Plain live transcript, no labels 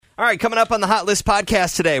All right, coming up on the Hot List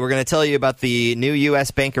podcast today, we're going to tell you about the new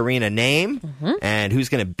U.S. Bank Arena name and who's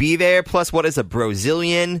going to be there, plus what is a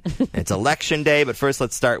BROZILIAN. It's election day, but first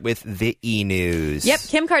let's start with the e-news. Yep,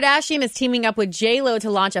 Kim Kardashian is teaming up with Jalo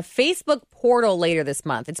to launch a Facebook portal later this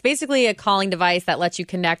month. It's basically a calling device that lets you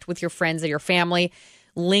connect with your friends or your family,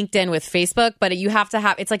 linked in with Facebook, but you have to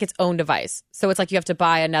have, it's like its own device. So it's like you have to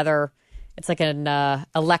buy another... It's like an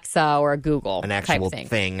Alexa or a Google an actual type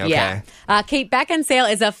thing. Okay. Yeah. Kate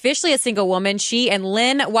Beckinsale is officially a single woman. She and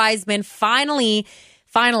Lynn Wiseman finally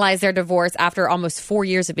finalized their divorce after almost 4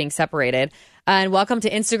 years of being separated. And welcome to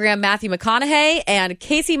Instagram, Matthew McConaughey. And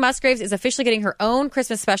Casey Musgraves is officially getting her own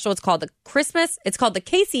Christmas special. It's called the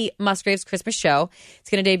Casey Musgraves Christmas Show.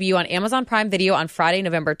 It's going to debut on Amazon Prime Video on Friday,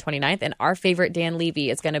 November 29th. And our favorite Dan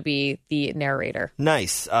Levy is going to be the narrator.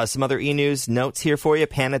 Nice. Some other e-news notes here for you.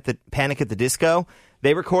 Panic at the Disco.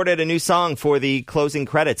 They recorded a new song for the closing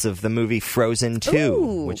credits of the movie Frozen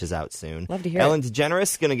 2, which is out soon. Love to hear Ellen DeGeneres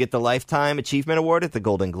is going to get the Lifetime Achievement Award at the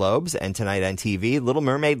Golden Globes. And tonight on TV, Little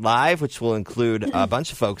Mermaid Live, which will include a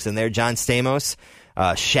bunch of folks in there. John Stamos.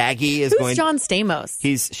 Shaggy is Who's John Stamos?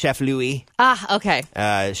 He's Chef Louis. Ah, okay.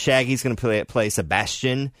 Shaggy's going to play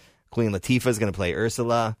Sebastian. Queen Latifah is going to play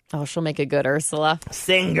Ursula. Oh, she'll make a good Ursula.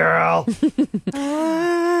 Sing, girl.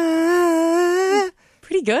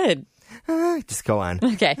 Pretty good. Just go on.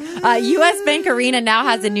 Okay. U.S. Bank Arena now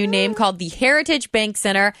has a new name called the Heritage Bank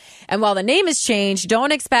Center. And while the name has changed,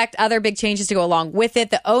 don't expect other big changes to go along with it.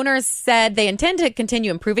 The owners said they intend to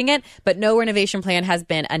continue improving it, but no renovation plan has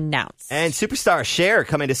been announced. And superstar Cher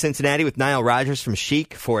coming to Cincinnati with Nile Rodgers from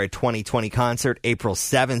Chic for a 2020 concert April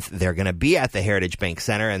 7th. They're going to be at the Heritage Bank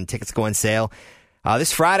Center, and tickets go on sale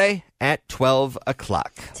this Friday at 12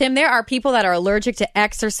 o'clock. Tim, there are people that are allergic to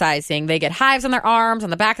exercising. They get hives on their arms,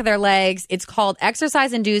 on the back of their legs. It's called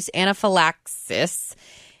exercise-induced anaphylaxis,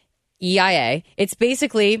 EIA. It's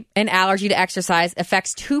basically an allergy to exercise,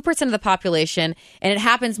 affects 2% of the population, and it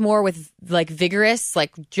happens more with like vigorous,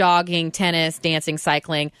 like jogging, tennis, dancing,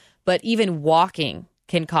 cycling, but even walking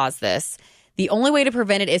can cause this. The only way to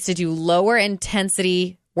prevent it is to do lower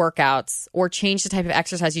intensity workouts or change the type of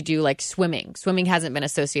exercise you do, like swimming. Swimming hasn't been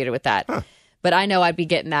associated with that. But I know I'd be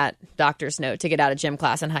getting that doctor's note to get out of gym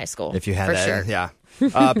class in high school. If you had for that, sure. Yeah.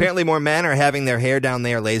 Apparently more men are having their hair down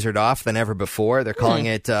there lasered off than ever before. They're calling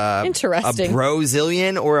it interesting. A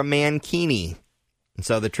BROZILIAN or a mankini. And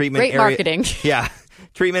so the treatment Great marketing. Yeah.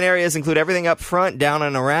 Treatment areas include everything up front, down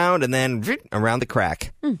and around, and then around the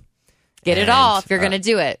crack. Get it all if you're going to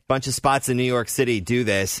do it. A bunch of spots in New York City do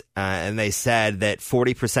this, and they said that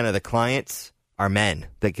 40% of the clients are men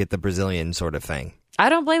that get the Brazilian sort of thing. I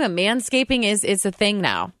don't blame them. Manscaping is a thing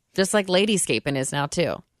now, just like ladyscaping is now,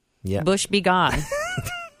 too. Yeah. Bush be gone.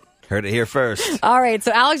 Heard it here first. All right,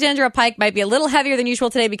 so Alexandra Pike might be a little heavier than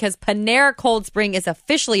usual today because Panera Cold Spring is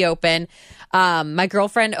officially open. My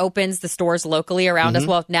girlfriend opens the stores locally around us,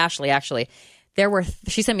 well, nationally, actually.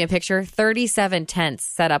 She sent me a picture, 37 tents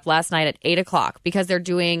set up last night at 8 o'clock because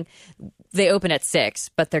they open at 6,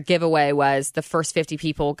 but their giveaway was the first 50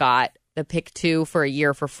 people got the pick 2 for a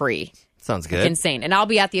year for free. Sounds good. Insane. And I'll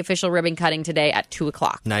be at the official ribbon cutting today at 2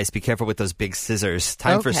 o'clock. Nice. Be careful with those big scissors.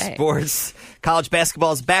 Time for sports. College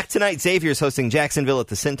basketball is back tonight. Xavier's hosting Jacksonville at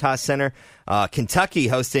the Cintas Center. Kentucky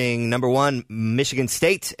hosting number 1 Michigan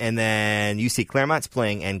State. And then UC Claremont's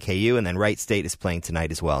playing NKU. And then Wright State is playing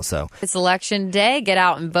tonight as well. So it's election day. Get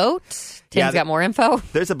out and vote. Tim's got more info.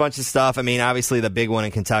 There's a bunch of stuff. I mean, obviously the big one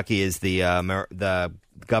in Kentucky is the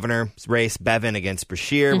governor's race, Bevin against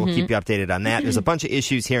Brashear. We'll keep you updated on that. There's a bunch of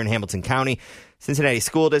issues here in Hamilton County. Cincinnati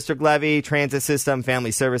School District levy, transit system,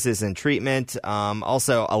 family services and treatment.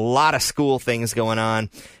 Also, a lot of school things going on.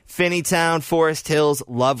 Finneytown, Forest Hills,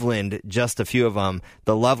 Loveland, just a few of them.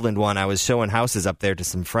 The Loveland one, I was showing houses up there to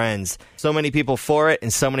some friends. So many people for it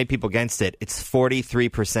and so many people against it. It's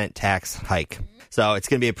 43% tax hike. So it's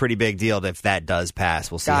going to be a pretty big deal if that does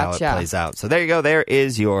pass. We'll see how it plays out. So there you go. There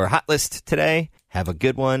is your hot list today. Have a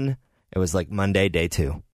good one. It was like Monday, day 2.